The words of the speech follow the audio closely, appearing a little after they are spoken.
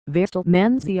Vestal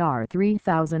Men's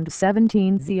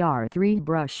ZR3017 ZR3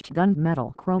 Brushed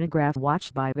Gunmetal Chronograph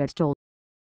Watch by Vestal.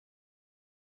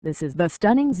 This is the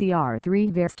stunning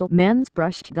ZR3 Vestal Men's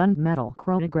Brushed Gunmetal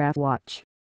Chronograph Watch.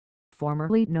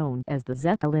 Formerly known as the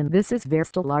Zeppelin, this is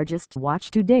Vestal's largest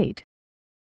watch to date.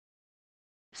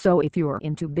 So if you're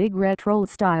into big retro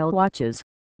style watches,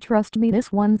 trust me, this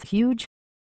one's huge.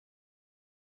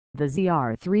 The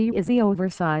ZR3 is the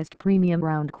oversized premium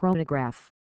round chronograph.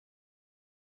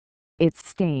 Its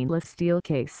stainless steel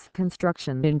case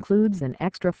construction includes an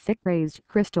extra thick raised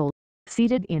crystal,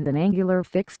 seated in an angular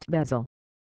fixed bezel.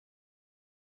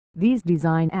 These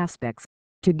design aspects,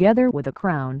 together with a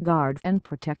crown guard and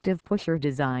protective pusher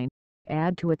design,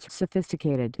 add to its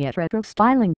sophisticated yet retro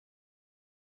styling.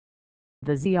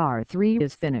 The ZR3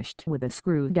 is finished with a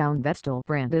screw-down Vestal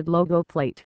branded logo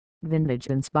plate,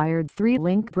 vintage-inspired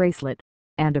 3-link bracelet,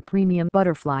 and a premium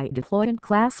butterfly deployment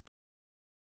clasp.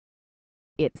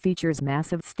 It features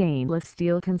massive stainless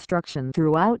steel construction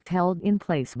throughout, held in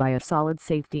place by a solid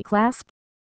safety clasp.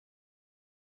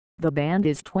 The band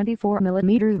is 24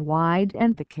 mm wide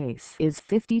and the case is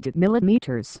 52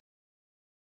 mm.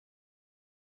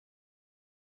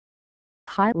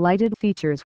 Highlighted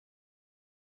features: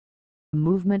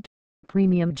 movement,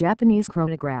 premium Japanese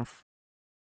chronograph,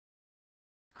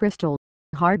 crystal,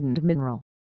 hardened mineral,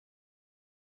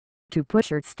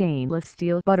 2-pusher stainless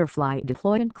steel butterfly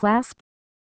deployment clasp,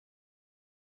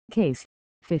 case,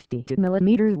 52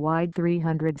 mm wide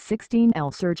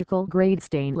 316L surgical grade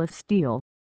stainless steel,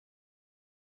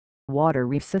 water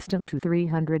resistant to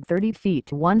 330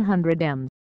 feet 100 m.